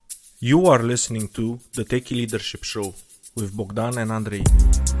You are listening to the Techie Leadership Show with Bogdan and Andrei.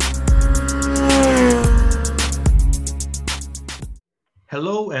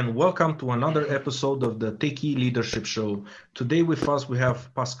 Hello and welcome to another episode of the Techie Leadership Show. Today with us we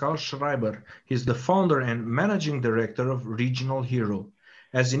have Pascal Schreiber. He's the founder and managing director of Regional Hero.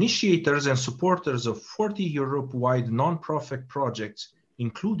 As initiators and supporters of 40 Europe-wide non-profit projects,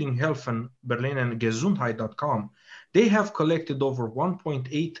 including Helfen, Berlin and Gesundheit.com, they have collected over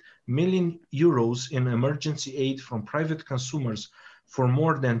 1.8 million euros in emergency aid from private consumers for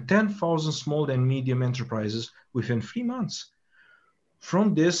more than 10,000 small and medium enterprises within 3 months.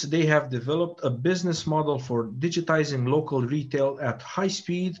 From this, they have developed a business model for digitizing local retail at high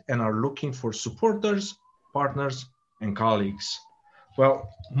speed and are looking for supporters, partners, and colleagues. Well,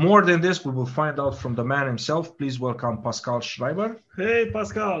 more than this, we will find out from the man himself. Please welcome Pascal Schreiber. Hey,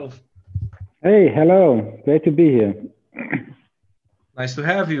 Pascal. Hey, hello. Great to be here. Nice to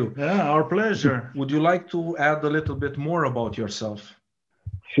have you. Yeah, our pleasure. Would you like to add a little bit more about yourself?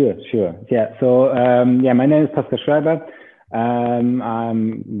 Sure. Yeah, so my name is Pascal Schreiber. I'm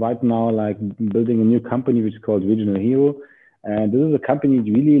right now building a new company which is called Regional Hero. And this is a company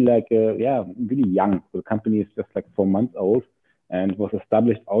really really young. So the company is just 4 months old and was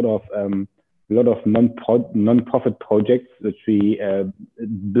established out of a lot of non-profit projects which we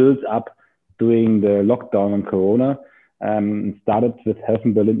built up during the lockdown and Corona. Started with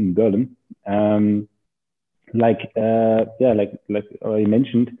Helfen Berlin in Berlin. Like already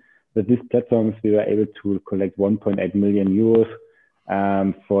mentioned, with these platforms we were able to collect 1.8 million euros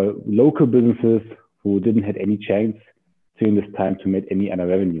for local businesses who didn't have any chance during this time to make any other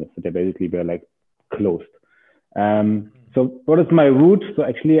revenue. So they basically were closed. So what is my route? So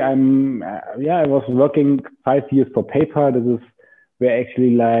actually I was working 5 years for PayPal. This is where I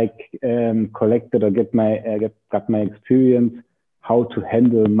actually collected or got my experience, how to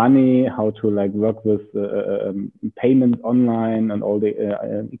handle money, how to work with payments online and all the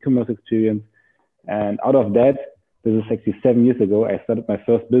e-commerce experience. And out of that, this is actually 7 years ago, I started my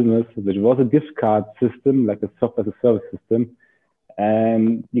first business, which was a gift card system, like a software as a service system.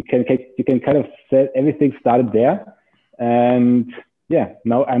 And you can kind of say everything started there. And yeah,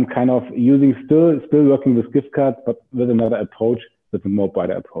 now I'm kind of using still working with gift cards, but with another approach, with a more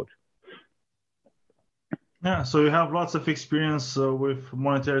broader approach. Yeah, so you have lots of experience with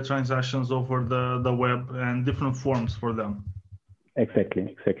monetary transactions over the web and different forms for them.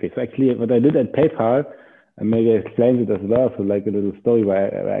 Exactly. So actually what I did at PayPal, and maybe I explained it as well, so a little story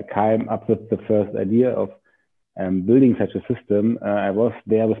where I came up with the first idea of building such a system. I was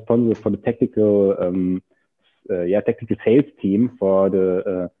there responsible for the technical sales team for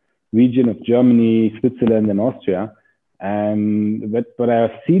the region of Germany, Switzerland, and Austria. And what I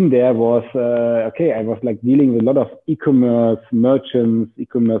have seen there was, I was dealing with a lot of e-commerce merchants,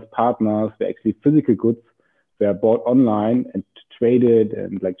 e-commerce partners, where actually physical goods were bought online and traded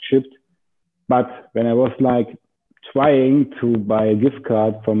and shipped. But when I was trying to buy a gift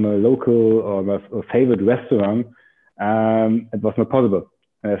card from a local or a favorite restaurant, it was not possible.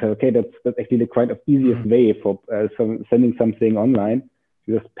 And I said, okay, that's actually the quite of easiest way for sending something online.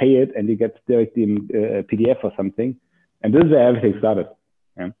 You just pay it and you get directly in a PDF or something. And this is where everything started.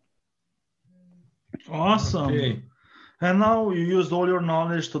 Yeah. Awesome. Okay. And now you used all your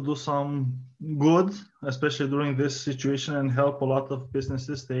knowledge to do some good, especially during this situation, and help a lot of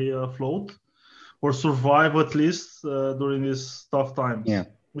businesses stay afloat or survive at least during these tough times. Yeah.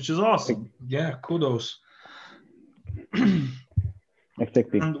 Which is awesome. Yeah, kudos.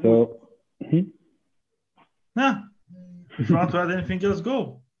 Exactly. Yeah. If you want to add anything else,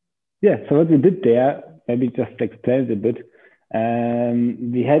 go. Yeah, so what we did there, maybe just explain it a bit.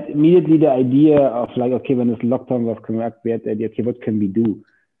 We had immediately the idea of when this lockdown was coming up, we had the idea, okay, what can we do?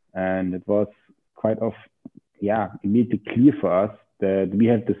 And it was immediately clear for us that we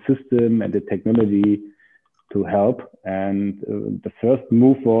have the system and the technology to help. And the first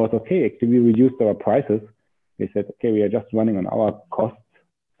move was, actually we reduced our prices. We said, we are just running on our costs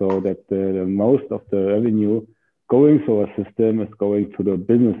so that the most of the revenue going through our system is going to the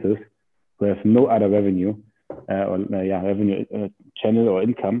businesses who have no other revenue revenue channel or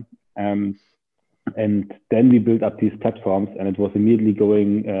income. And then we built up these platforms, and it was immediately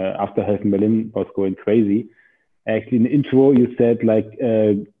going, after Helfen Berlin was going crazy. Actually, in the intro, you said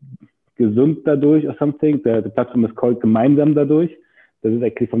gesund dadurch or something. The platform is called Gemeinsam dadurch. This is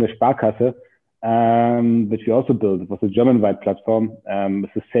actually from the Sparkasse, which we also built. It was a German-wide platform.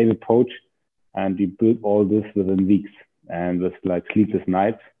 It's the same approach, and we built all this within weeks and with sleepless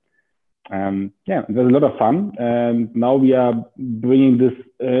nights. It was a lot of fun. And now we are bringing this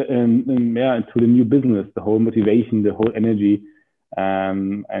into the new business, the whole motivation, the whole energy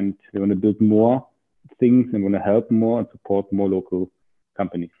and we want to build more things and want to help more and support more local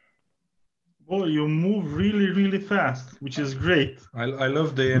companies. Oh, you move really, really fast, which is great. I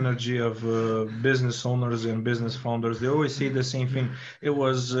love the energy of business owners and business founders. They always say the same thing. It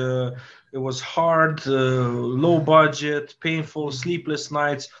was hard, low budget, painful, sleepless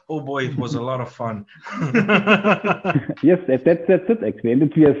nights. Oh boy, it was a lot of fun. Yes, that's it actually.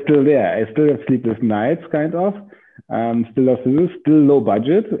 And we are still there. I still have sleepless nights, kind of. Still have to do, still low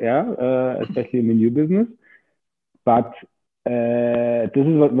budget, especially in the new business. But this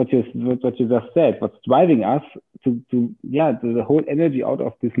is what you just said. What's driving us to the whole energy out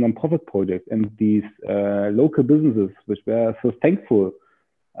of this nonprofit project and these local businesses, which were so thankful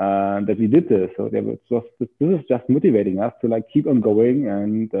that we did this. So this is just motivating us to like keep on going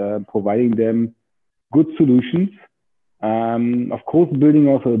and providing them good solutions. Of course, building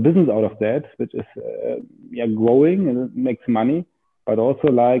also a business out of that, which is growing and it makes money, but also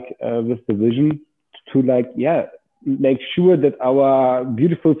like with the vision to make sure that our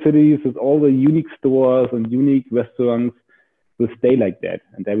beautiful cities with all the unique stores and unique restaurants will stay like that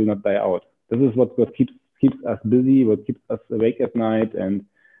and they will not die out. This is what keeps us busy, what keeps us awake at night, and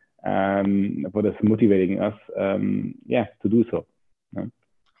what is motivating us to do so.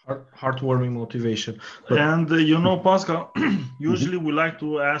 Heartwarming motivation. And Pascal, usually we like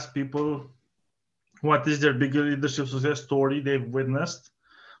to ask people what is their bigger leadership success story they've witnessed.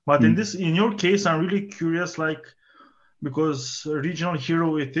 But in your case, I'm really curious, like, because Regional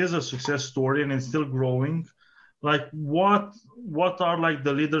Hero, it is a success story and it's still growing. Like, what are like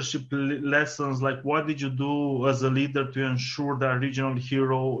the leadership lessons? Like, what did you do as a leader to ensure that Regional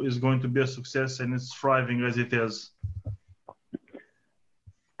Hero is going to be a success and it's thriving as it is?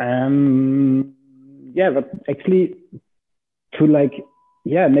 But actually to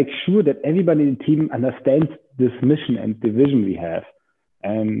make sure that everybody in the team understands this mission and the vision we have,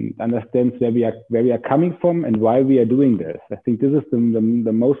 and understands where we are coming from and why we are doing this. I think this is the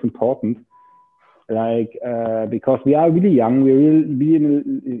most important. Because we are really young, we're really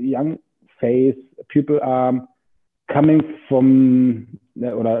in a young phase. People are coming from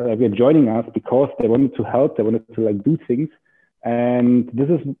they're joining us because they wanted to help, they wanted to do things, and this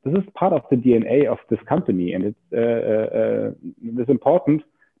is part of the DNA of this company, and it's important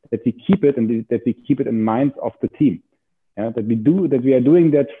that we keep it and that we keep it in mind of the team. That we are doing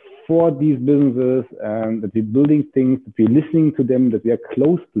that for these businesses, that we're building things, that we're listening to them, that we are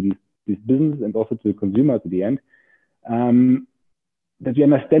close to these businesses and also to the consumer at the end. That we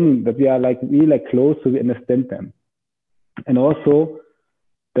understand, that we are really close, so we understand them, and also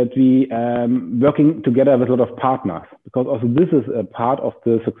that we working together with a lot of partners, because also this is a part of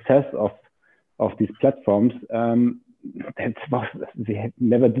the success of these platforms. We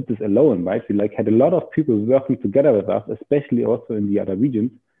never did this alone, right? We had a lot of people working together with us, especially also in the other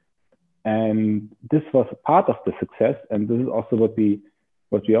regions, and this was part of the success. And this is also what we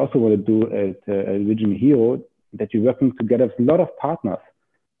also want to do at Regional Hero, that we're working together with a lot of partners,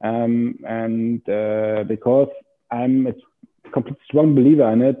 because I'm a complete strong believer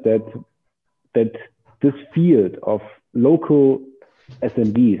in it, that this field of local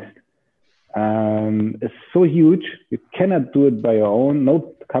SMBs is so huge. You cannot do it by your own.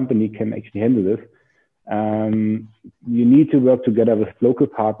 No company can actually handle this. You need to work together with local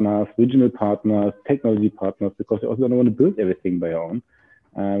partners, regional partners, technology partners, because you also don't want to build everything by your own,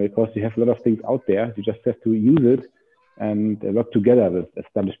 because you have a lot of things out there. You just have to use it and work together with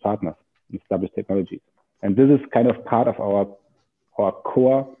established partners, established technologies. And this is kind of part of our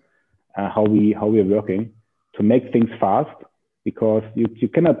core, how we are working to make things fast, because you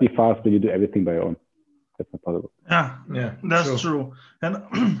cannot be fast when you do everything by your own. That's not possible. Yeah, that's true. And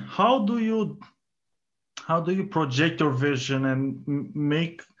how do you project your vision and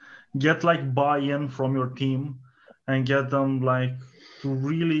get buy-in from your team and get them to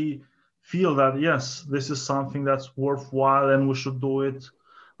really feel that, yes, this is something that's worthwhile and we should do it?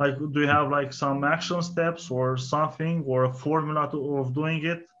 Do you have some action steps or something, or a formula of doing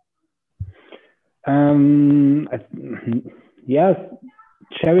it? Yes,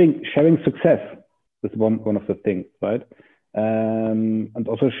 sharing success is one of the things, right? And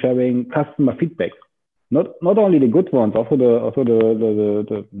also sharing customer feedback, not only the good ones, also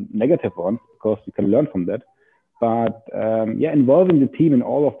the negative ones, because you can learn from that. But involving the team in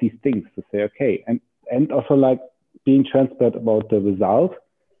all of these things to say, okay, and also being transparent about the result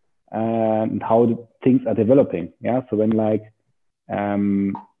and how the things are developing. Yeah, so when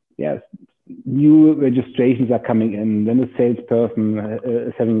new registrations are coming in, then the salesperson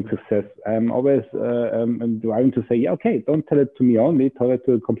is having success, I'm always driving to say, okay, don't tell it to me only, tell it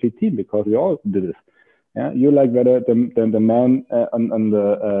to the complete team, because we all do this. Yeah, you like the man on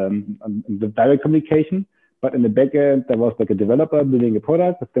the direct communication, but in the back end there was like a developer building a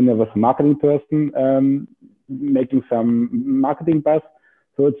product, but then there was a marketing person making some marketing buzz.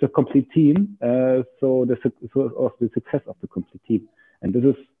 So it's a complete team. So the success of the complete team, and this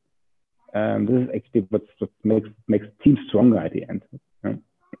is actually what makes teams stronger at the end. Right?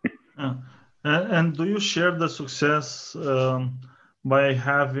 And do you share the success by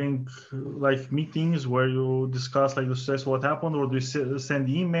having like meetings where you discuss like the success, what happened, or do you send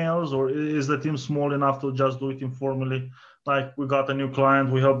emails, or is the team small enough to just do it informally? Like, we got a new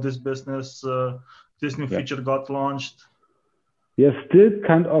client, we help this business, this new feature got launched. We are still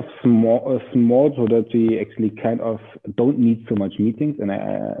kind of small, so that we actually kind of don't need so much meetings. And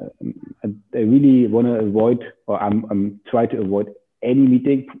I really want to avoid, or I'm trying to avoid any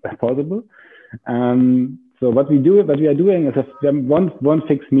meeting possible. So what we are doing is one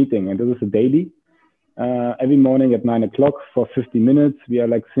fixed meeting, and this is a daily. Every morning at 9 o'clock for 50 minutes, we are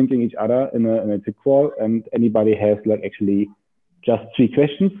like syncing each other in a call, and anybody has like actually just 3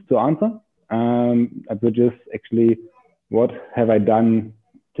 questions to answer, which is actually, what have I done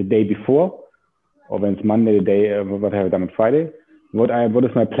the day before, or when it's Monday, what have I done on Friday? What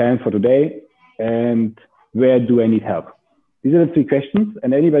is my plan for today, and where do I need help? These are the 3 questions,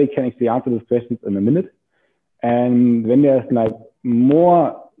 and anybody can actually answer those questions in a minute. And when there's like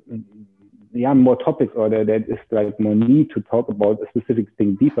more topics, or there is like more need to talk about a specific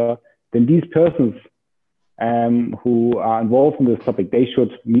thing deeper, then these persons who are involved in this topic, they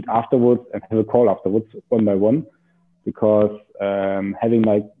should meet afterwards and have a call afterwards, one by one, because having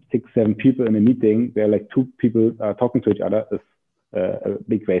like 6-7 people in a meeting where like 2 people are talking to each other is a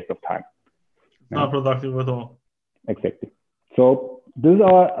big waste of time. Not productive at all. Exactly. So this is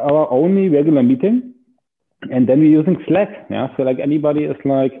our only regular meeting, and then we're using Slack. Yeah. So like anybody is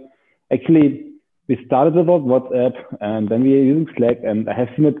like, actually we started with WhatsApp, and then we are using Slack, and I have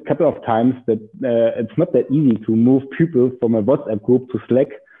seen it a couple of times that it's not that easy to move people from a WhatsApp group to Slack.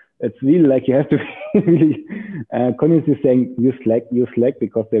 It's really like you have to really continuously saying use Slack,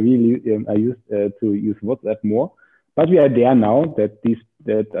 because they really are used to use WhatsApp more. But we are there now that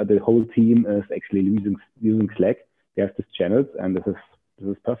the whole team is actually using Slack. We have these channels, and this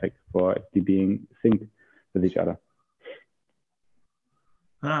is perfect for actually being synced with each other.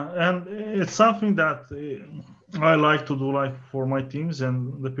 And it's something that I like to do, like for my teams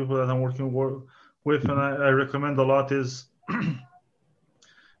and the people that I'm working with, and I recommend a lot is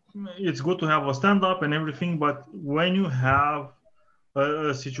it's good to have a stand-up and everything, but when you have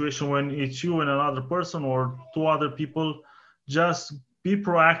a situation when it's you and another person or 2 other people, just be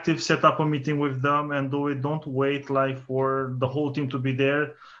proactive, set up a meeting with them and do it. Don't wait like for the whole team to be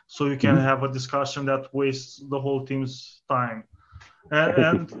there so you can have a discussion that wastes the whole team's time.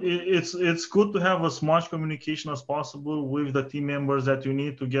 And it's good to have as much communication as possible with the team members that you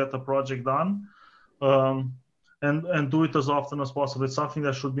need to get a project done, and do it as often as possible. It's something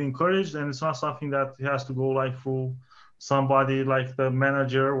that should be encouraged, and it's not something that has to go like through somebody like the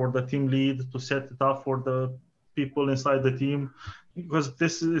manager or the team lead to set it up for the people inside the team, because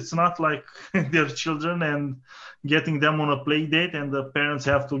it's not like they're children and getting them on a play date and the parents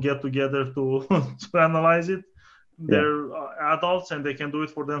have to get together to analyze it. They're adults and they can do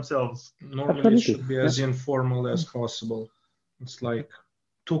it for themselves. Normally it should be as informal as possible. It's like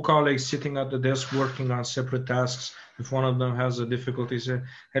 2 colleagues sitting at the desk working on separate tasks. If one of them has a difficulty, say,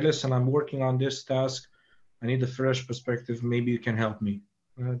 hey, listen, I'm working on this task. I need a fresh perspective. Maybe you can help me.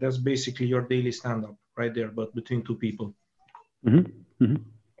 That's basically your daily stand-up right there, but between 2 people.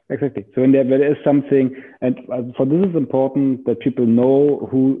 Exactly. So when there is something, and for this is important that people know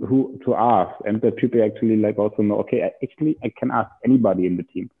who to ask, and that people actually like also know, okay, I can ask anybody in the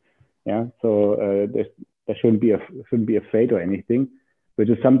team. Yeah. So there shouldn't be afraid or anything, which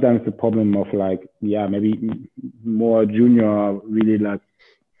is sometimes the problem of like, maybe more junior, really like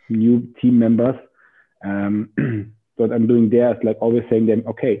new team members. What I'm doing there is like always saying them,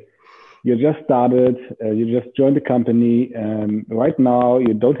 okay, you just started, you just joined the company. Right now,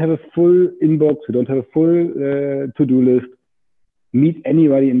 you don't have a full inbox, you don't have a full to-do list. Meet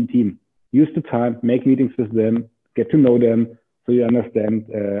anybody in the team. Use the time, make meetings with them, get to know them, so you understand,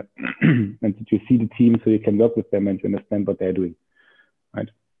 and that you see the team, so you can work with them and you understand what they're doing. Right?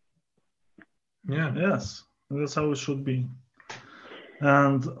 Yeah. Yes, that's how it should be.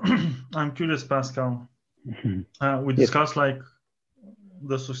 And I'm curious, Pascal. We discussed like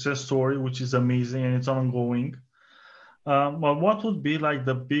the success story, which is amazing and it's ongoing. But what would be like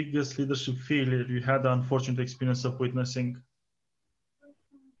the biggest leadership failure you had the unfortunate experience of witnessing?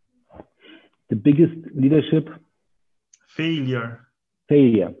 The biggest leadership failure.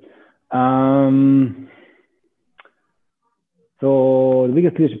 So the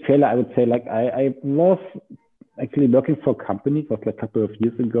biggest leadership failure, I would say, like I was actually working for a company, it was like a couple of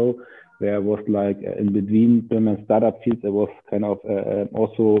years ago, where I was like in between my startup fields, I was kind of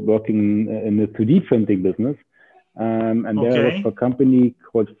also working in the 3D printing business. And there I was for a company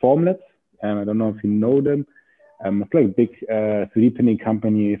called Formlabs. I don't know if you know them. It's like a big 3D printing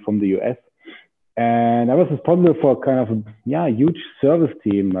company from the US. And I was responsible for kind of a huge service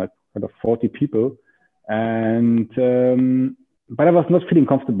team, like kind of 40 people. And but I was not feeling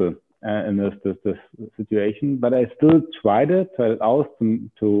comfortable in this situation. But I still tried it out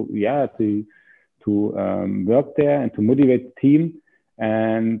to work there and to motivate the team.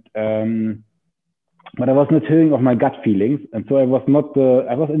 And but I was not hearing of my gut feelings, and so I was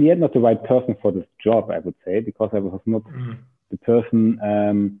in the end not the right person for this job, I would say, because I was not the person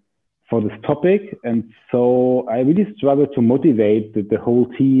for this topic. And so I really struggled to motivate the whole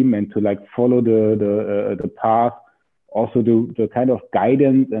team and to like follow the path, also the kind of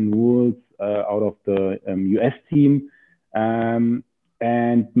guidance and rules out of the US team. And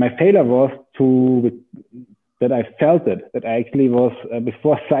my failure was that I felt it, that I actually was,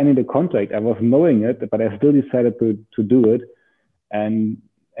 before signing the contract, I was knowing it, but I still decided to do it. And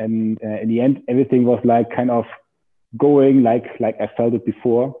in the end, everything was like kind of going like I felt it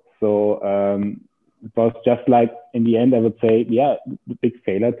before. So it was just like, in the end, I would say, the big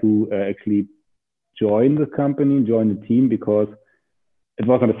failure to actually join the company, join the team, because it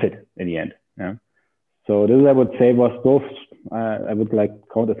wasn't a fit in the end. Yeah. So this, I would say, was both, I would like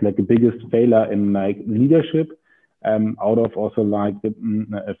count as like the biggest failure in like leadership, out of also like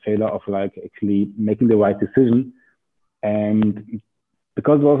a failure of like actually making the right decision, and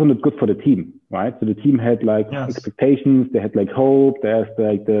because it wasn't good for the team, right? So the team had like expectations, they had like hope. There's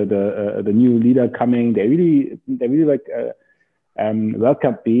like the new leader coming. They really like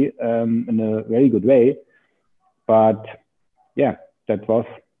welcomed me in a very good way, but that was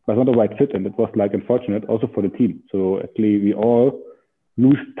not the right fit, and it was like unfortunate also for the team. So actually we all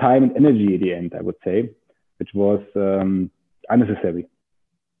lose time and energy at the end, I would say, which was unnecessary.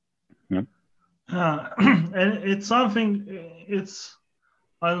 And it's something,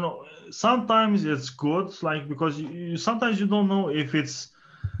 I don't know, sometimes it's good, like, because sometimes you don't know if it's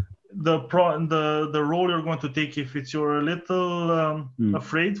the role you're going to take, if it's you're a little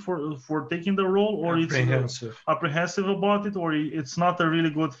afraid for taking the role, or it's apprehensive about it, or it's not a really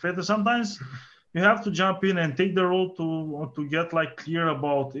good fit. Sometimes you have to jump in and take the role to get like clear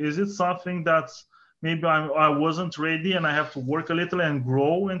about, is it something that's maybe I wasn't ready and I have to work a little and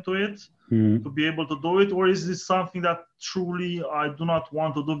grow into it to be able to do it, or is this something that truly I do not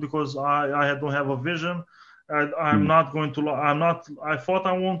want to do because I don't have a vision. I'm not going to. I thought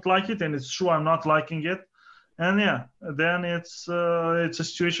I won't like it, and it's true I'm not liking it. And then it's a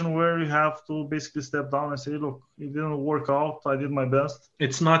situation where you have to basically step down and say, look, it didn't work out. I did my best.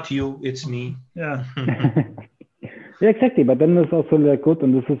 It's not you, it's me. Yeah. Yeah, exactly. But then it's also like good,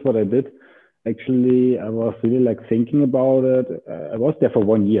 and this is what I did. Actually, I was really like thinking about it. I was there for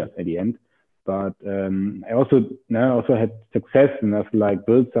 1 year at the end. But I also had success and I've like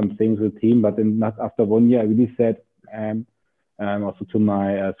built some things with the team. But then not after 1 year, I really said also to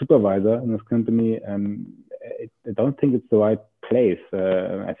my supervisor in this company, I don't think it's the right place.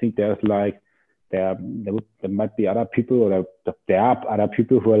 I think there's like there might be other people, or there are other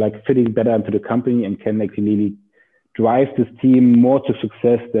people who are like fitting better into the company and can actually drive this team more to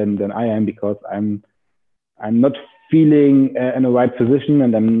success than I am, because I'm not feeling in the right position,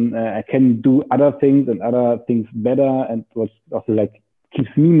 and I can do other things better, and what also like keeps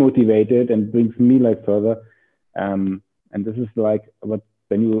me motivated and brings me like further. And this is like what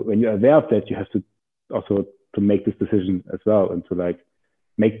when you're aware of that, you have to also to make this decision as well, and to like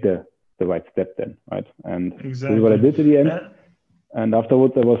make the right step then, right? And This is what I did at the end. And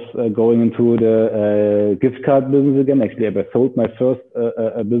afterwards, I was going into the gift card business again. Actually, I sold my first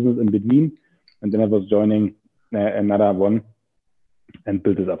business in between, and then I was joining another one and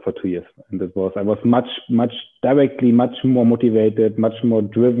built it up for 2 years. And I was much more motivated, much more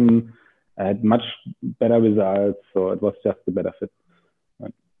driven. I had much better results. So it was just a better fit.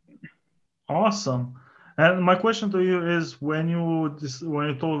 Right. Awesome. And my question to you is, when you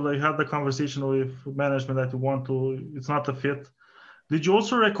told you had the conversation with management that it's not a fit, did you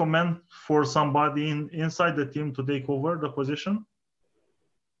also recommend for somebody inside the team to take over the position?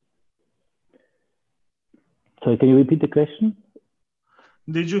 Sorry, can you repeat the question?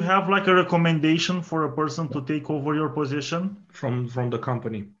 Did you have like a recommendation for a person to take over your position from the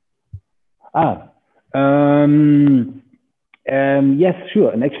company? Yes,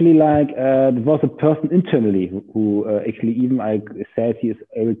 sure. And actually, like there was a person internally who actually even I said he is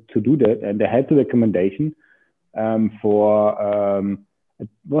able to do that, and they had the recommendation. it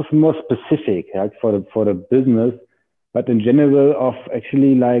was more specific, like for the business, but in general of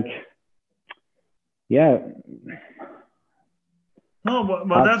actually like, yeah. No,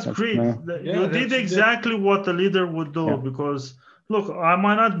 but that's great. You did exactly what a leader would do, because look, I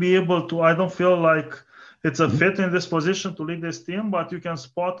might not be able to, I don't feel like it's a fit in this position to lead this team, but you can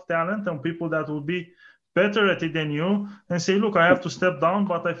spot talent and people that will be better at it than you and say, look, I have to step down,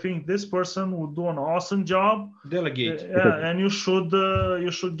 but I think this person would do an awesome job. Delegate. And you should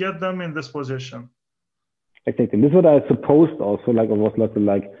get them in this position. Exactly. This is what I supposed also, like, it was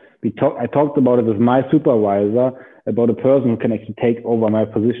like I talked about it with my supervisor, about a person who can actually take over my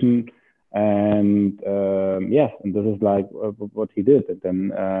position, and and this is like what he did. And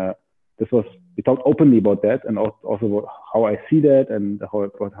then we talked openly about that, and also about how I see that and how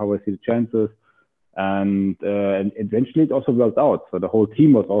I see the chances, and eventually it also worked out. So the whole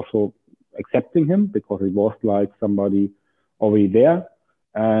team was also accepting him because he was like somebody already there,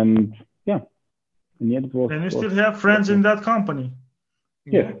 and in the end it was. And you still have friends in that company.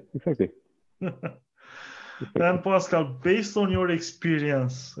 Yeah, exactly. And Pascal, based on your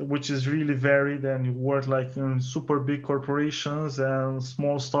experience, which is really varied, and you work like in super big corporations and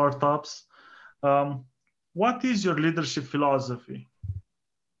small startups, what is your leadership philosophy?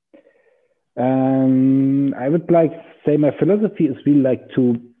 I would like to say my philosophy is really like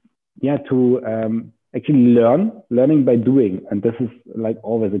to actually learning by doing, and this is like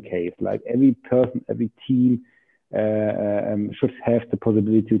always the case. Like every person, every team should have the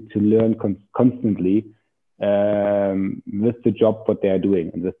possibility to learn constantly with the job what they are doing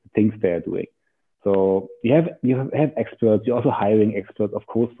and with the things they are doing. So you have experts. You're also hiring experts, of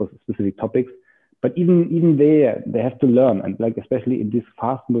course, for specific topics. But even they have to learn, and like especially in these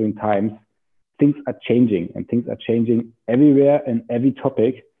fast-moving times, things are changing, and things are changing everywhere in every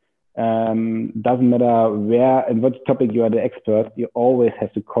topic. Doesn't matter where and what topic you are the expert. You always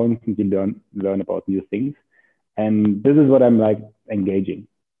have to constantly learn about new things, and this is what I'm like engaging.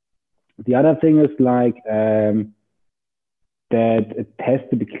 The other thing is like that it has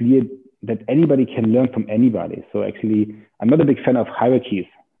to be clear that anybody can learn from anybody. So actually, I'm not a big fan of hierarchies,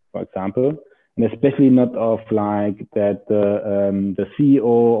 for example, and especially not of like that the CEO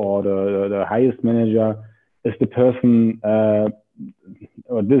or the highest manager is the person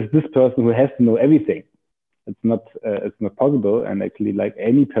or this person who has to know everything. It's not possible, and actually like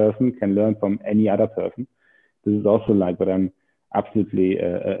any person can learn from any other person. This is also like what I'm absolutely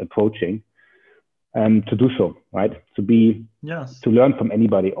approaching to do so, right? To learn from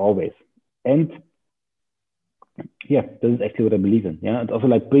anybody always. And this is actually what I believe in. Yeah, it's also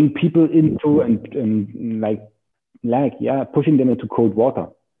like bring people into and pushing them into cold water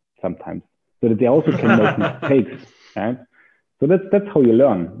sometimes, so that they also can make mistakes. Right? So that's how you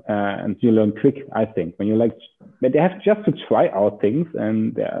learn, and you learn quick. I think when you like, but they have just to try out things,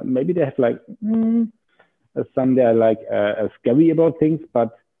 and maybe they have like some they are like scary about things,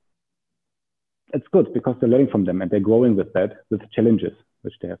 but it's good because they're learning from them and they're growing with the challenges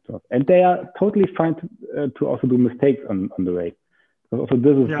which they have to have. And they are totally fine to also do mistakes on the way. Because also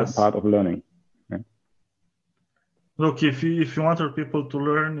this is part of learning. Yeah. Look, if you want your people to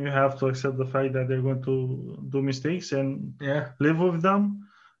learn, you have to accept the fact that they're going to do mistakes and live with them.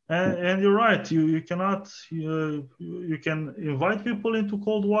 And you're right. You cannot. You can invite people into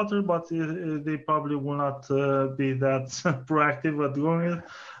cold water, but they probably will not be that proactive at doing it.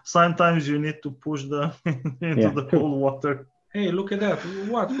 Sometimes you need to push them into the cold water. Hey, look at that!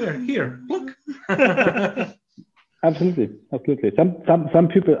 What? We're here. Look. Absolutely. Some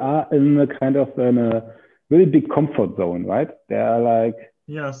people are in a kind of a really big comfort zone, right? They are like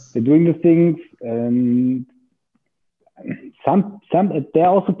they're doing the things and. There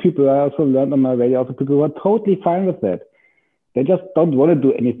are also people I also learned on my way. Also people who are totally fine with that. They just don't want to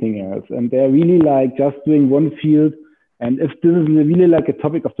do anything else, and they're really like just doing one field. And if this is really like a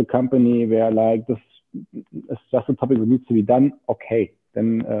topic of the company where like this is just a topic that needs to be done, okay,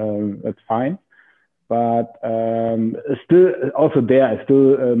 then that's fine. But still, also there,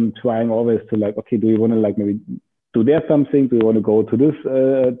 still trying always to like, okay, do you want to like maybe do there something? Do you want to go to this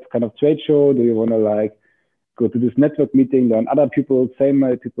kind of trade show? Do you want to like go to this network meeting, learn other people, same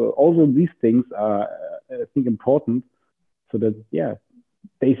people? Also, these things are, I think, important, so that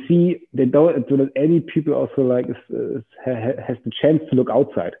they see they don't, so that any people also like has the chance to look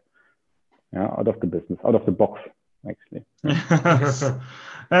outside, out of the business, out of the box, actually.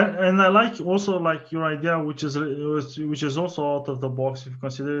 And I like also like your idea, which is also out of the box. If you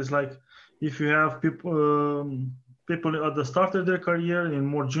consider it's like if you have people at the start of their career in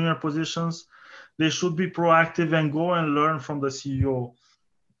more junior positions, they should be proactive and go and learn from the CEO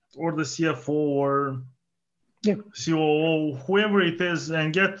or the CFO or COO, whoever it is,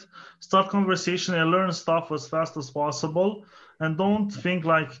 and start conversation and learn stuff as fast as possible. And don't think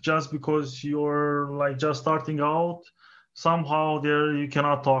like just because you're like just starting out, somehow there you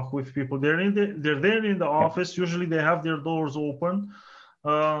cannot talk with people. They're there in the office. Usually they have their doors open.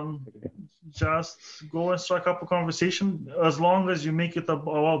 Just go and strike up a conversation. As long as you make it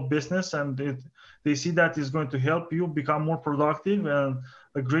about business and they see that is going to help you become more productive and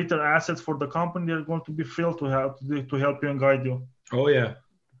a greater asset for the company, they're going to be thrilled to help you and guide you. Oh yeah,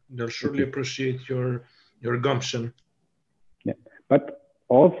 they'll surely appreciate your gumption. Yeah, but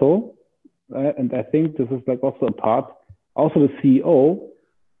also, and I think this is like also a part. Also, the CEO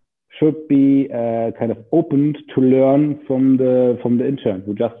should be kind of opened to learn from the intern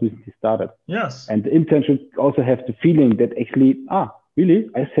who just recently started. Yes. And the intern should also have the feeling that actually, really,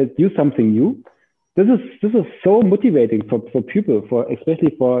 I said you something new. This is so motivating for people,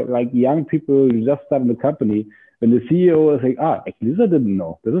 especially for like young people who just start in the company. When the CEO is like, actually, this I didn't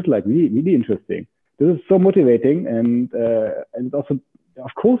know. This is like really, really interesting. This is so motivating, and also,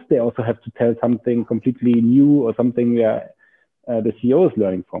 of course, they also have to tell something completely new or something where the CEO is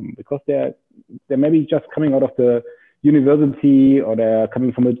learning from, because they're maybe just coming out of the university, or they're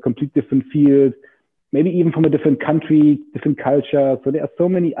coming from a complete different field, maybe even from a different country, different culture. So there are so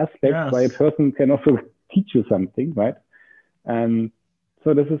many aspects why a person can also teach you something, right?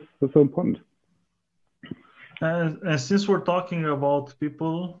 So this is so important. And since we're talking about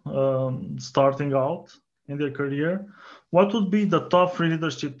people starting out in their career, what would be the top 3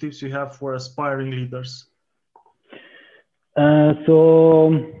 leadership tips you have for aspiring leaders?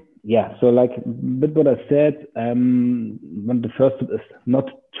 So like a bit what I said, one of the first is not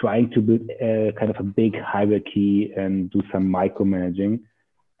trying to build kind of a big hierarchy and do some micromanaging.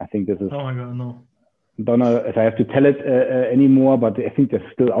 I think this is, oh my God, no. Don't know if I have to tell it anymore, but I think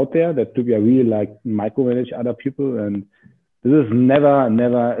they're still out there that people really like micromanage other people, and this is never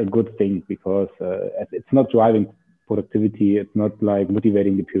a good thing, because it's not driving productivity. It's not like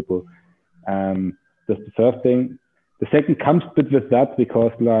motivating the people. That's the first thing. The second comes a bit with that,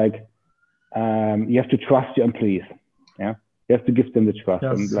 because like you have to trust your employees. Yeah, you have to give them the trust,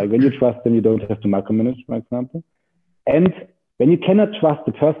 and like when you trust them, you don't have to micromanage, for example. And when you cannot trust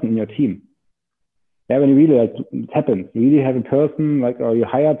the person in your team, when you really like it happens, you really have a person like, or you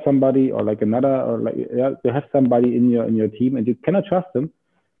hired somebody, or like another, or like you have somebody in your team and you cannot trust them,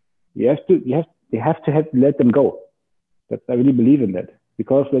 you have to let them go. I really believe in that,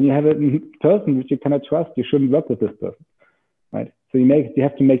 because when you have a person which you cannot trust, you shouldn't work with this person, right? So you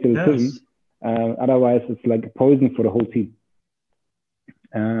have to make the decision. Otherwise, it's like a poison for the whole team.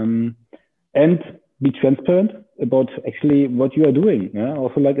 And be transparent about actually what you are doing. Yeah?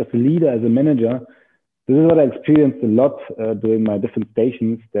 Also, like as a leader, as a manager, this is what I experienced a lot during my different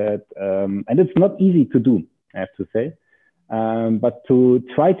stations. And it's not easy to do, I have to say, but to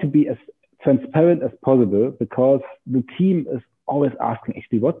try to be as transparent as possible, because the team is always asking,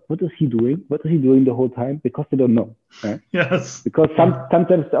 actually, what is he doing? What is he doing the whole time? Because they don't know. Right? Yes. Because sometimes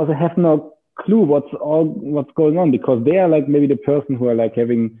they also have no clue what's going on, because they are like maybe the person who are like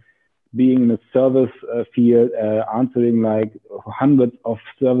being in a service field, answering like hundreds of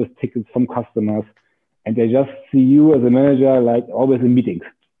service tickets from customers, and they just see you as a manager like always in meetings.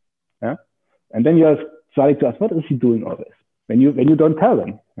 Yeah, and then you're starting to ask, what is he doing all this? When you don't tell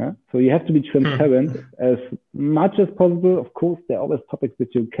them. Yeah? So you have to be transparent as much as possible. Of course, there are always topics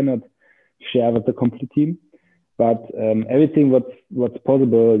that you cannot share with the complete team, but everything what's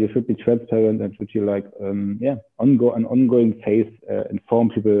possible, you should be transparent, and should you like an ongoing phase, inform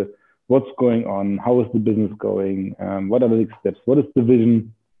people what's going on, how is the business going, what are the next steps, what is the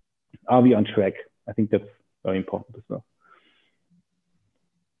vision, are we on track? I think that's very important as well.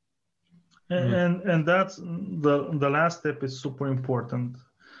 And that's the last step is super important.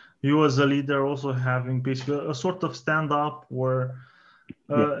 You as a leader also having basically a sort of stand up, or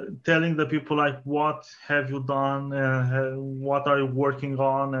telling the people like, what have you done, what are you working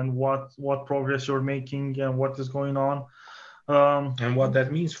on, and what progress you're making, and what is going on. And what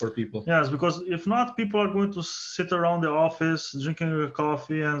that means for people. Yes, because if not, people are going to sit around the office drinking a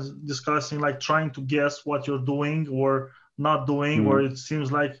coffee and discussing, like trying to guess what you're doing or not doing, or it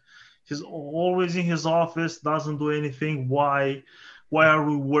seems like he's always in his office, doesn't do anything. Why are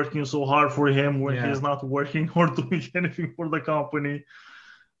we working so hard for him when he's not working or doing anything for the company?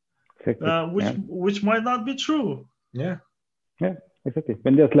 Which might not be true. Yeah, exactly.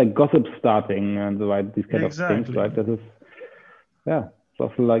 When there's like gossip starting and these kind of things, right? This is it's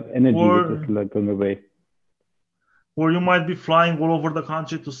also like energy that is like going away. or you might be flying all over the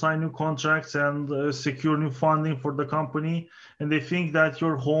country to sign new contracts and secure new funding for the company, and they think that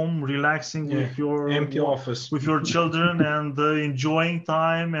you're home relaxing with your empty office with your children and enjoying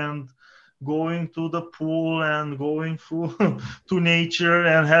time and going to the pool and going through to nature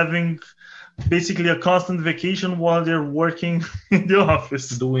and having basically a constant vacation while they're working in the office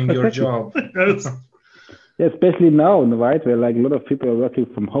doing your job. Yes. Yeah, especially now, right, where like a lot of people are working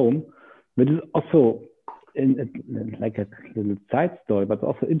from home, which is also like a little side story, but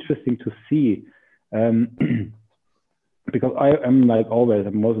also interesting to see, because I am like always,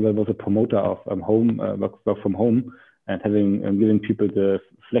 I'm was a promoter of home work from home and having giving people the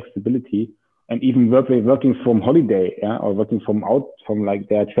flexibility and even working from holiday, yeah, or working from like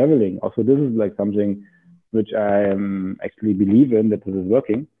they're traveling. Also, this is like something which I actually believe in, that this is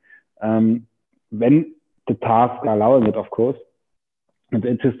working. When the tasks are allowing it, of course. And the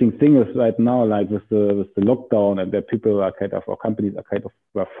interesting thing is right now, like with the lockdown, and that people are kind of, or companies are kind of,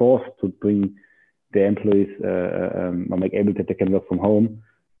 were forced to bring their employees or make able that they can work from home.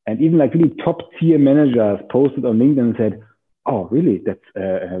 And even like really top tier managers posted on LinkedIn and said, "Oh, really? That's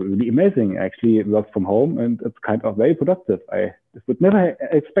really amazing. I actually work from home and it's kind of very productive. I would never have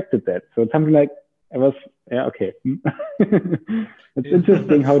expected that." So it's something like, I was, yeah, okay. It's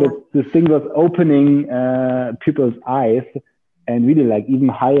interesting how this thing was opening people's eyes, and really like even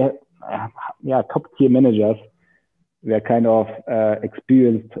higher, top tier managers were kind of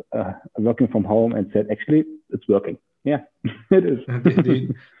experienced working from home and said, actually, it's working. Yeah, it is.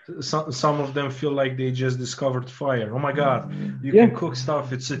 Some of them feel like they just discovered fire. Oh my God, you can cook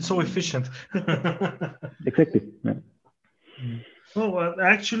stuff. It's so efficient. Exactly. Yeah. Well,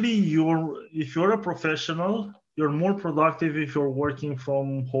 actually, if you're a professional, you're more productive if you're working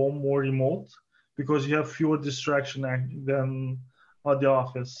from home or remote, because you have fewer distractions than at the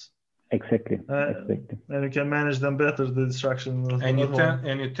office. Exactly. And you can manage them better, the distractions. And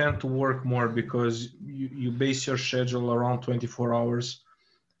you tend to work more because you base your schedule around 24 hours,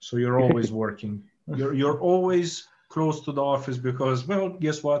 so you're always working. You're always close to the office because, well,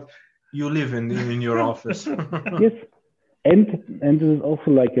 guess what? You live in your office. Yes. And this is also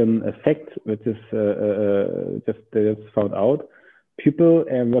like an effect which is just found out. People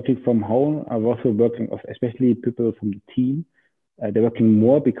working from home are also working, especially people from the team, they're working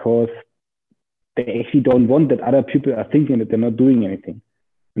more because they actually don't want that other people are thinking that they're not doing anything.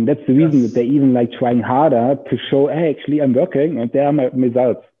 And that's the reason that they're even like trying harder to show, hey, actually I'm working and there are my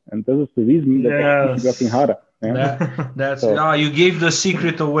results. And this is the reason that they're actually working harder. Yeah? That's you gave the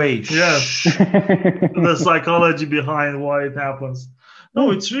secret away. Yes. The psychology behind why it happens.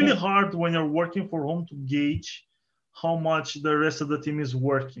 No, it's really hard when you're working from home to gauge how much the rest of the team is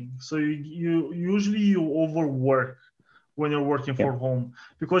working. So you usually overwork when you're working from home,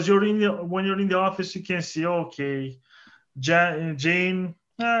 because when you're in the office, you can see, okay, Jane,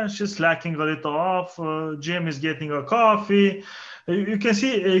 she's slacking a little off. Jim is getting a coffee. You can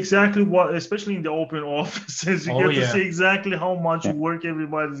see exactly what, especially in the open offices, you get to see exactly how much work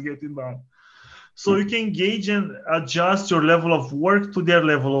everybody's getting done. So you can gauge and adjust your level of work to their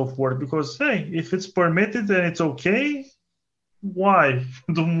level of work, because, hey, if it's permitted and it's okay, why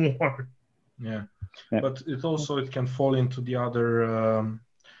do more? Yeah. But it can fall into the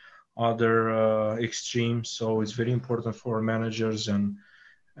other extreme. So it's very important for managers and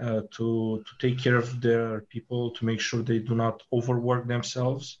to take care of their people, to make sure they do not overwork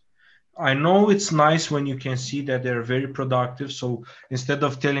themselves. I know it's nice when you can see that they're very productive. So instead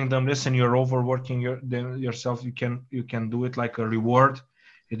of telling them, listen, you're overworking yourself, you can do it like a reward.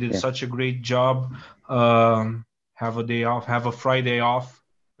 You did such a great job. Have a day off, have a Friday off.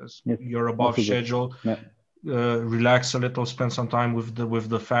 You're above schedule. Relax a little, spend some time with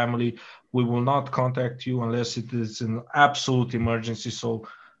the family. We will not contact you unless it is an absolute emergency. So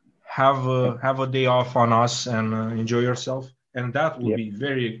have a day off on us and enjoy yourself, and that will be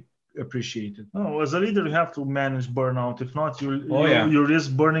very appreciated. Oh, as a leader, you have to manage burnout. If not, you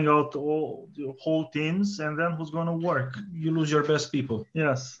risk burning out all the whole teams, and then who's going to work? You lose your best people.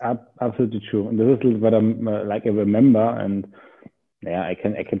 Yes, absolutely true. And this is what I'm like I remember, and I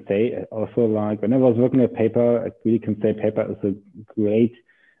can say also, like when I was working at Paper, I really can say Paper is a great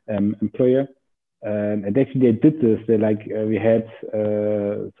employer. And actually they did this. They we had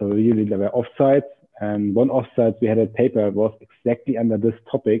so really there were offsites, and one offsite we had at Paper was exactly under this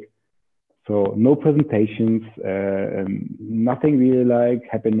topic. So no presentations, nothing really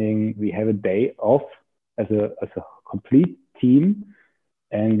happening. We have a day off as a complete team,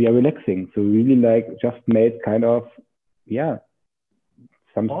 and we are relaxing. So we really just made kind of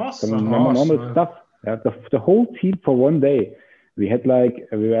some normal stuff. Yeah, the whole team for one day. We had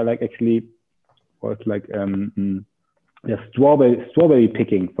we were actually was strawberry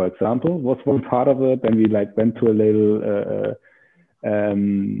picking, for example, was one part of it. Then we like went to a little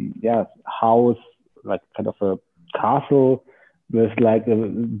house, like kind of a castle with like a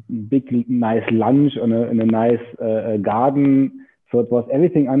big nice lunch in a nice garden. So it was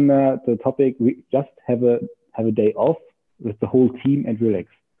everything under the topic. We just have a day off with the whole team and relax.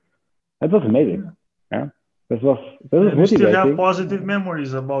 That was amazing. Yeah. This was motivating. You still have positive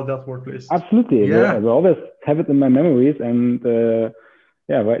memories about that workplace. Absolutely. Yeah. I will always have it in my memories. And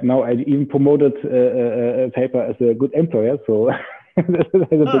right now I even promoted paper as a good employer. So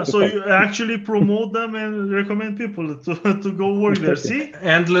so you actually promote them and recommend people to go work there. See?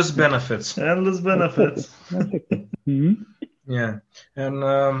 Endless benefits. Endless benefits. Exactly. Mm-hmm. Yeah. And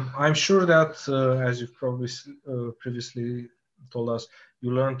I'm sure that, as you've probably previously told us,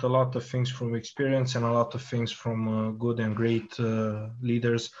 you learned a lot of things from experience and a lot of things from good and great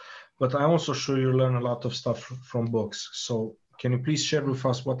leaders. But I'm also sure you learn a lot of stuff from books. So can you please share with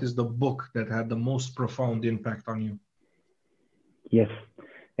us what is the book that had the most profound impact on you? Yes.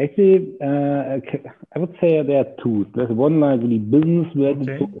 Actually, I would say there are two. There's one like really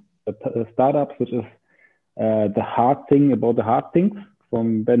business-related book, startups, which is The Hard Thing About the Hard Things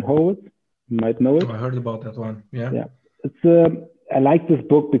from Ben Horowitz. You might know it. I heard about that one. Yeah. Yeah. It's I like this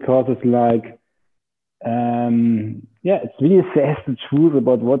book because it's like, it really says the truth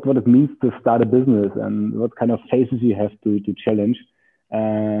about what it means to start a business and what kind of phases you have to challenge.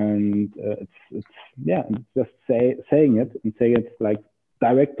 And it's just saying it like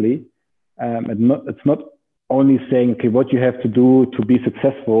directly. It's not only saying, okay, what you have to do to be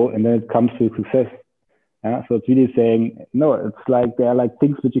successful, and then it comes to success. So it's really saying, no, it's like there are like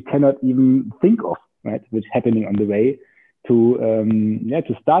things which you cannot even think of, right? Which happening on the way to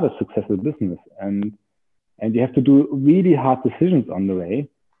start a successful business, and you have to do really hard decisions on the way,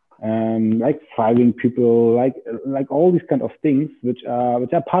 like firing people, like all these kind of things which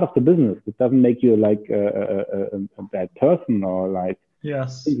are part of the business. It doesn't make you like a bad person, or like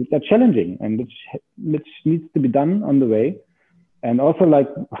they're challenging and which needs to be done on the way. And also like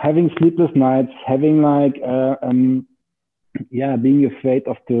having sleepless nights, having like being afraid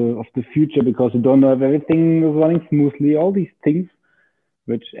of the future because you don't know if everything is running smoothly. All these things,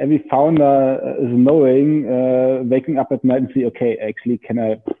 which every founder is knowing, waking up at night and see, okay, actually, can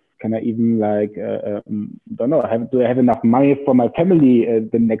I even like don't know, do I have enough money for my family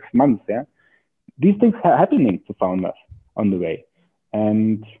the next month? Yeah, these things are happening to founders on the way,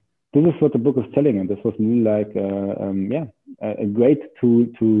 and this is what the book is telling. And this was really like great to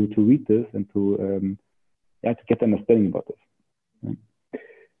read this and to get understanding about this.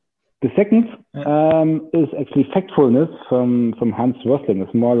 The second is actually Factfulness from Hans Rosling.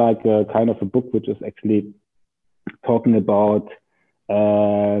 It's more like a kind of a book which is actually talking about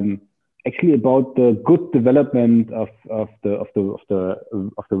the good development of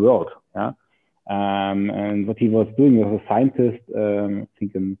the world. Yeah, and what he was doing was a scientist. I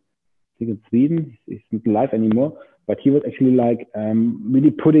think in Sweden. He's not alive anymore, but he was actually like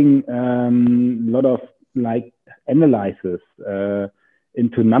really putting a lot of like analysis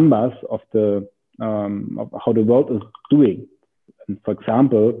into numbers of how the world is doing. And for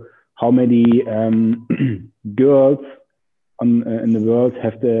example, how many girls in the world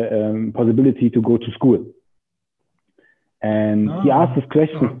have the possibility to go to school. And he asked these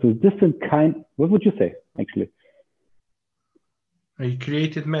questions to different kind. What would you say, actually? He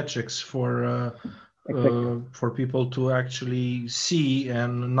created metrics for people to actually see,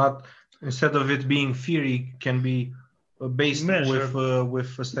 and not, instead of it being theory, can be based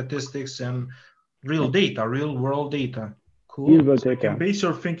with statistics and real data, real world data. Cool. Real world data. You can base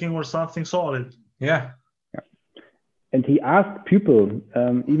your thinking on something solid. Yeah. And he asked people,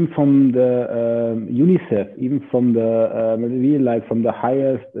 even from the UNICEF, even from the really like from the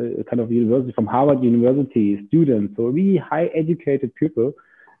highest kind of university, from Harvard University students, so really high educated people,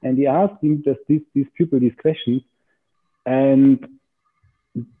 and he asked him just these people these questions, and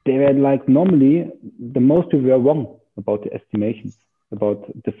they were like, normally the most people were wrong about the estimations, about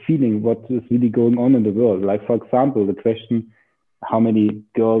the feeling, what is really going on in the world. Like, for example, the question, how many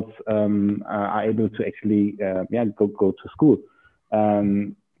girls are able to actually go to school.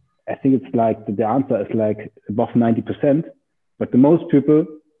 I think it's like the answer is like above 90%, but the most people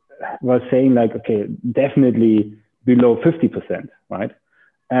were saying like, okay, definitely below 50%, right?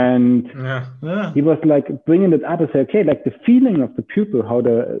 And he was like bringing it up and say, okay, like the feeling of the people, how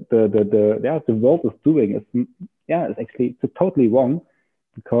the world is doing is actually totally wrong,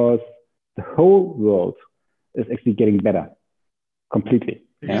 because the whole world is actually getting better. Completely.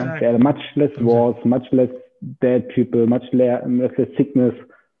 Exactly. Yeah? There are much less wars, much less dead people, much less sickness.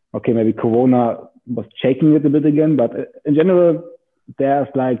 Okay, maybe Corona was shaking it a bit again. But in general, there's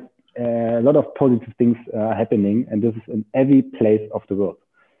like a lot of positive things happening, and this is in every place of the world.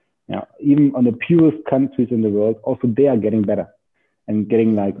 Yeah, even on the purest countries in the world, also they are getting better and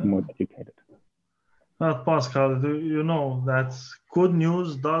getting like more educated. Pascal, you know that good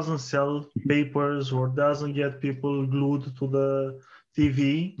news doesn't sell papers or doesn't get people glued to the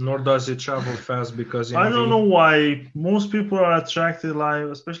TV. Nor does it travel fast because I don't know why most people are attracted, like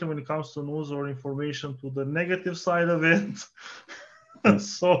especially when it comes to news or information, to the negative side of it.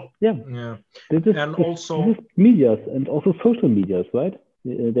 So yeah. This is medias and also social medias, right?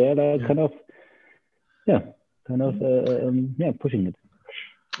 They are kind of pushing it.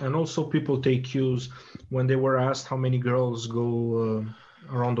 And also people take cues when they were asked how many girls go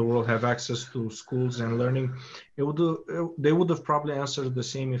around the world have access to schools and learning. They would have probably answered the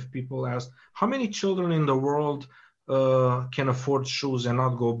same if people asked how many children in the world can afford shoes and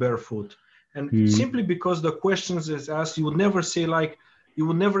not go barefoot. And simply because the questions is asked, you would never say like, you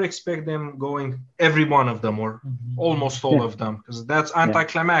would never expect them going every one of them or almost all of them, because that's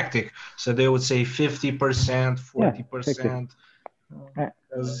anticlimactic. So they would say 50%, 40%.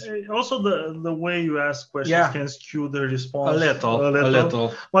 Also, the way you ask questions can skew the response a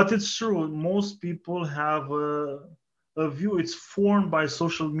little. But it's true. Most people have a view. It's formed by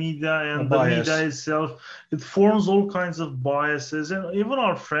social media and the media itself. It forms all kinds of biases, and even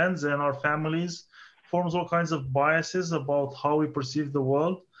our friends and our families forms all kinds of biases about how we perceive the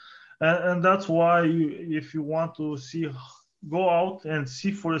world. And that's why if you want to go out and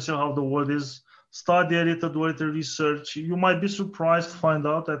see for yourself how the world is, study a little, do a little research, you might be surprised to find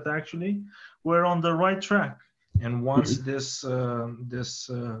out that actually we're on the right track. And once this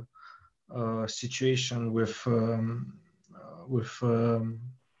situation with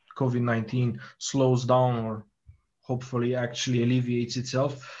COVID-19 slows down or hopefully actually alleviates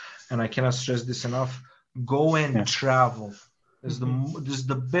itself, and I cannot stress this enough, go and travel. This is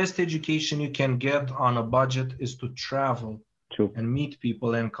the best education you can get on a budget, is to travel and meet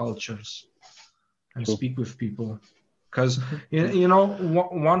people and cultures. And speak with people, because you know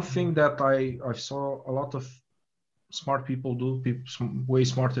one thing that I saw a lot of smart people do, people way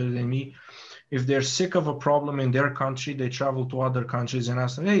smarter than me, if they're sick of a problem in their country, they travel to other countries and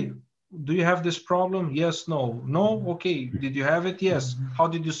ask them, hey, do you have this problem? Yes, no, okay. Did you have it? Yes. How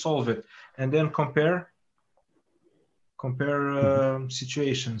did you solve it? And then compare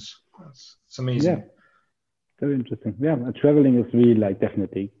situations. It's amazing. Yeah. Very interesting. Yeah, traveling is really like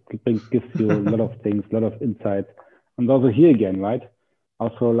definitely gives you a lot of things, a lot of insights. And also here again, right?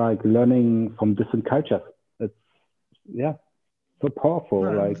 Also like learning from different cultures. It's so powerful.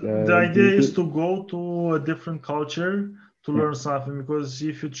 The idea is to go to a different culture to learn something, because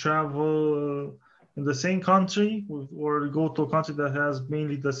if you travel in the same country or go to a country that has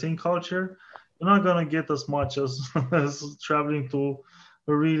mainly the same culture, you're not gonna get as much as traveling to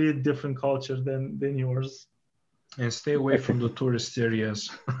a really different culture than yours. And stay away from the tourist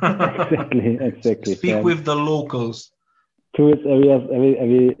areas. Exactly. Speak with the locals. Tourist areas,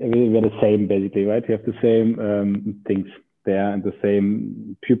 everywhere the same, basically, right? You have the same things there and the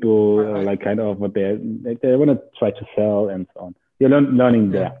same people, like kind of what they want to try to sell and so on. You're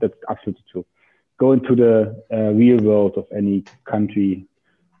learning there. That's absolutely true. Go into the real world of any country.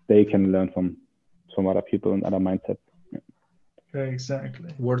 They can learn from other people and other mindsets.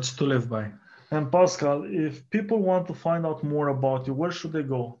 Exactly. Words to live by. And Pascal, if people want to find out more about you, where should they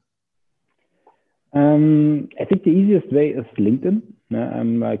go? I think the easiest way is LinkedIn.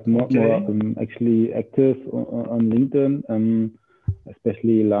 I'm like more actually active on LinkedIn,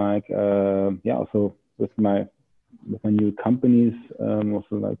 especially like also with my new companies, also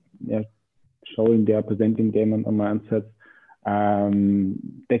like showing their presenting game on my answers.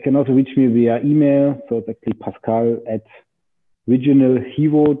 They can also reach me via email, so it's actually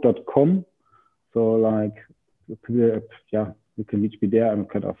pascal@regionalhero.com. So like, you can reach me there. I'm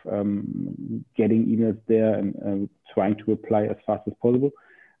kind of getting emails there and trying to reply as fast as possible.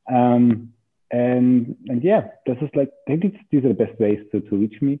 And this is like, I think these are the best ways to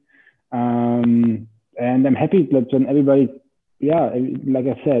reach me. And I'm happy that when everybody, like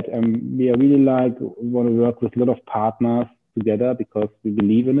I said, we are really want to work with a lot of partners together because we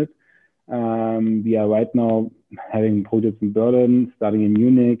believe in it. We are right now having projects in Berlin, starting in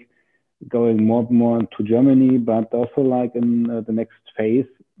Munich, going more and more to Germany, but also like in the next phase,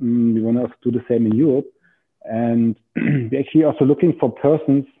 we want to also do the same in Europe. And we're actually also looking for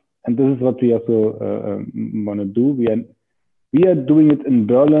persons, and this is what we also want to do. We are doing it in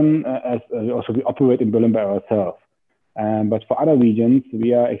Berlin, as also we operate in Berlin by ourselves. But for other regions,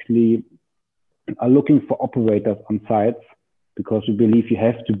 we are actually looking for operators on sites because we believe you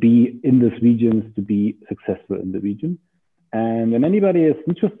have to be in these regions to be successful in the region. And when anybody is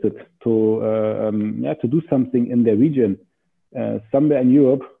interested to do something in their region, somewhere in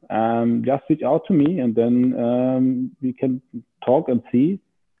Europe, just reach out to me, and then we can talk and see.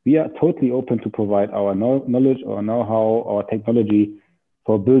 We are totally open to provide our knowledge or know-how, our technology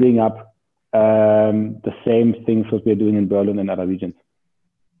for building up the same things that we're doing in Berlin and other regions.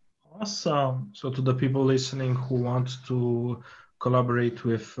 Awesome. So to the people listening who want to collaborate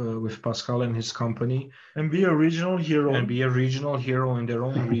with Pascal and his company and be a regional hero in their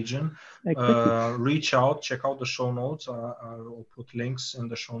own region, reach out, check out the show notes. I'll put links in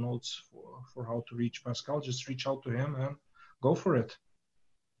the show notes for how to reach Pascal. Just reach out to him and go for it.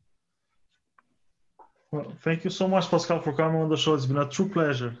 Well, thank you so much, Pascal, for coming on the show. It's been a true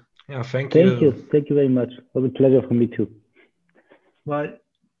pleasure. Yeah, thank you. Thank you very much. It was a pleasure for me too. Bye.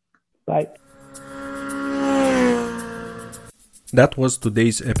 Bye. That was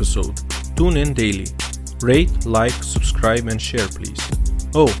today's episode. Tune in daily. Rate, like, subscribe, and share, please.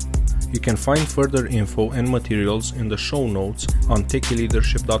 Oh, you can find further info and materials in the show notes on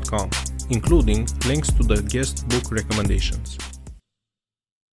techyleadership.com, including links to the guest book recommendations.